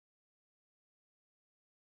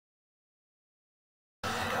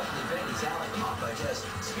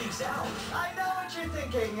yourself. I know what you're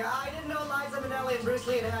thinking. I didn't know Liza Minnelli and Bruce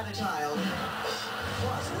Lee had a child.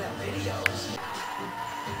 Plus, we have videos.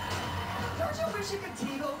 Don't you wish you could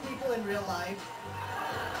TiVo people in real life?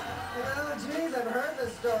 Oh, geez, I've heard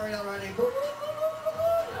this story already. You'll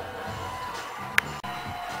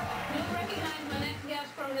recognize my next guest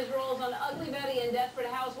from his roles on Ugly Betty and Desperate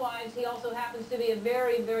Housewives. He also happens to be a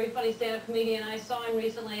very, very funny stand-up comedian. I saw him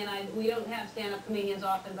recently, and we don't have stand-up comedians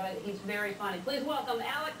often, but he's very funny. Please welcome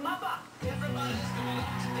Alec Mapa. Everybody's going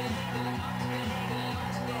up today.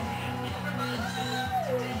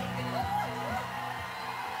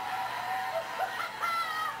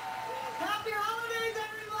 Happy holidays,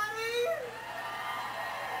 everybody!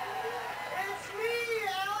 It's me,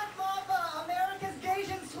 Alec Mapa, America's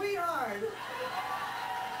Gaysian sweetheart.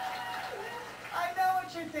 I know what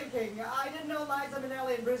you're thinking. I didn't know Liza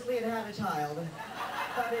Minnelli and Bruce Lee had a child.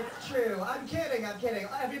 But it's true. I'm kidding, I'm kidding.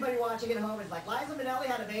 Everybody watching at home is like, Liza Minnelli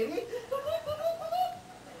had a baby?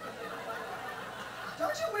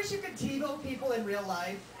 Don't you wish you could TiVo people in real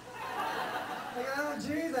life? Like, oh,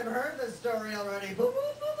 geez, I've heard this story already.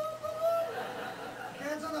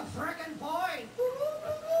 Get to the frickin' point.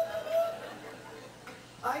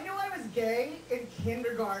 I knew I was gay in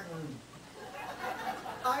kindergarten.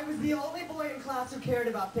 I was the only boy in class who cared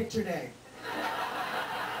about picture day.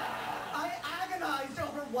 I agonized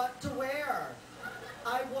over what to wear.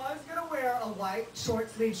 I was gonna wear a white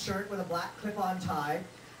short-sleeved shirt with a black clip-on tie,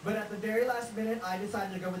 but at the very last minute, I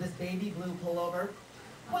decided to go with this baby blue pullover.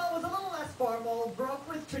 Well, it was a little less formal, broke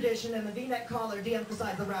with tradition, and the V-neck collar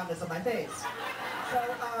de-emphasized the roundness of my face. So,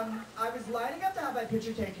 I was lining up to have my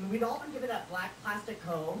picture taken. We'd all been given that black plastic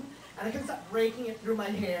comb, and I couldn't stop raking it through my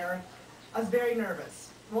hair. I was very nervous.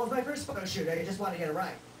 Well, it was my first photo shoot. I just wanted to get it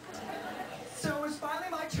right. So it was finally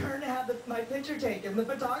my turn to have my picture taken. The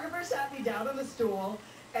photographer sat me down on the stool,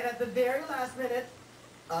 and at the very last minute,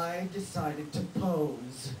 I decided to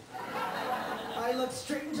pose. I looked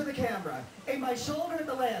straight into the camera, aimed my shoulder at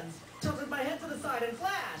the lens, tilted my head to the side, and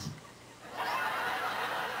flash!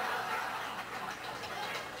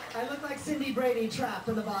 I looked like Cindy Brady trapped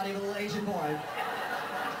in the body of a little Asian boy.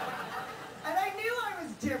 And I knew I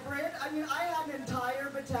was different. I mean, I had an entire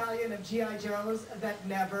battalion of G.I. Joes that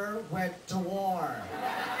never went to war.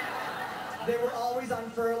 They were always on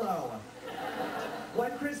furlough.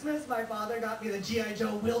 One Christmas, my father got me the G.I.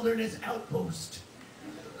 Joe Wilderness Outpost.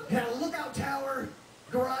 It had a lookout tower,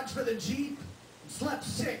 garage for the Jeep, slept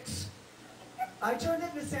 6. I turned it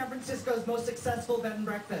into San Francisco's most successful bed and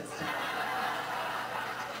breakfast.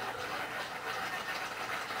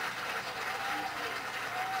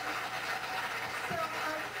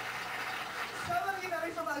 Some of you know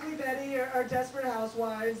me from Ugly Betty or Desperate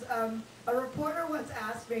Housewives. A reporter once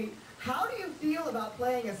asked me, how do you feel about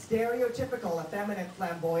playing a stereotypical, effeminate,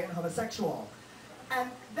 flamboyant homosexual? And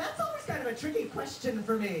that's always kind of a tricky question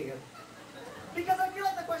for me. Because I feel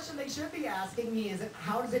like the question they should be asking me is,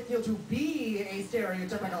 how does it feel to be a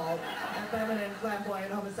stereotypical, effeminate,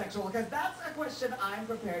 flamboyant homosexual? Because that's a question I'm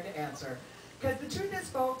prepared to answer. Because the truth is,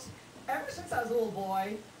 folks, ever since I was a little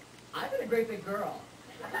boy, I've been a great big girl.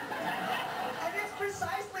 And it's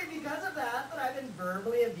precisely because of that that I've been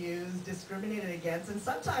verbally abused, discriminated against, and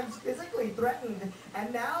sometimes physically threatened.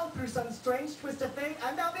 And now, through some strange twist of fate,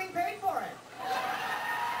 I'm now being paid for it.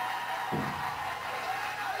 I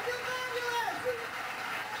feel fabulous!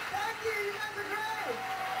 Thank you, you guys are great!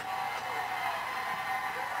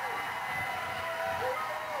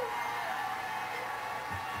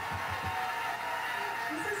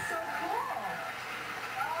 This is so cool!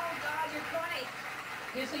 Oh, God, you're funny.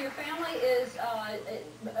 So your family is,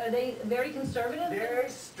 are they very conservative? Very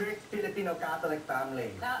strict Filipino Catholic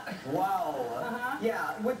family. Wow. Uh-huh.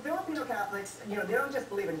 Yeah, with Filipino Catholics, you know, they don't just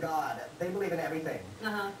believe in God, they believe in everything.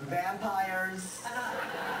 Vampires,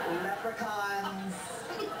 leprechauns,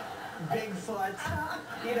 Bigfoot.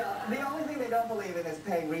 You know, the only thing they don't believe in is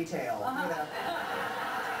paying retail. You know.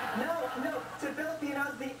 No, to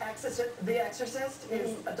Filipinos, The Exorcist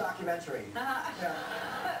is a documentary. Yeah.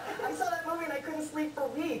 I saw that movie and I couldn't sleep for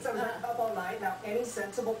weeks. I was up all night. Now, any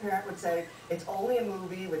sensible parent would say, it's only a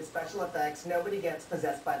movie with special effects. Nobody gets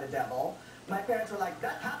possessed by the devil. My parents were like,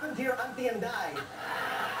 that happened to your auntie and I.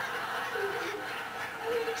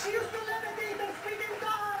 She used to levitate and speak in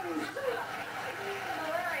tongues.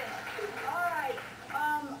 Hilarious. All right.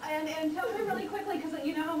 And tell me really quickly, because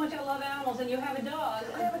you know how much I love animals, and you have a dog.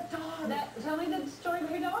 I have a dog. Tell me the story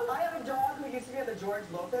about your dog. I have a dog who used to be on the George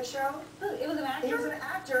Lopez show. It was an actor? He was an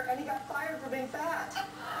actor, and he got fired for being fat.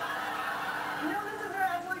 No, this is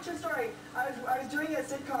absolutely a true story. I was doing a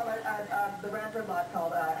sitcom at the Ranford lot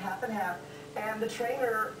called Half and Half, and the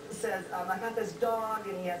trainer says, I got this dog,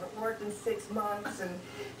 and he hasn't worked in 6 months, and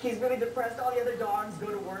he's really depressed. All the other dogs go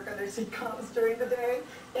to work on their sitcoms during the day.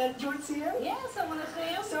 And do you want to see him? Yes, I want to see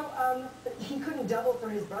him. So he couldn't double for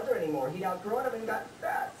his brother anymore. He'd outgrown him and got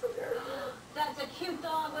fat. So there. That's a cute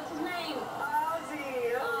dog. What's his name?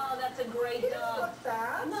 Ozzy. Oh, that's a great He dog. doesn't look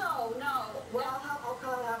fat. No. Well,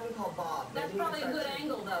 I'll have him call Bob. That's Maybe probably a good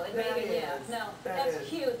angle, though. It That maybe, yeah. is. No, That that's is.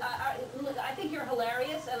 cute. Look, I think you're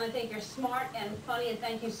hilarious, and I think you're smart and funny, and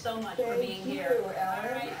thank you so much for being here. Thank you, Ellen.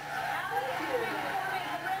 All right. Alex is going to be performing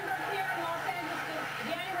at the Renberg here in Los Angeles,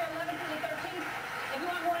 January 11th through the 13th. If you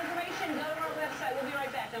want more information, go to our website. We'll be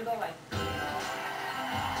right back. Don't go away.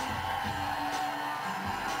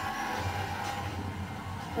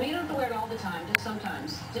 Well, you don't have to wear it all the time, just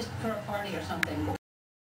sometimes, just for a party or something.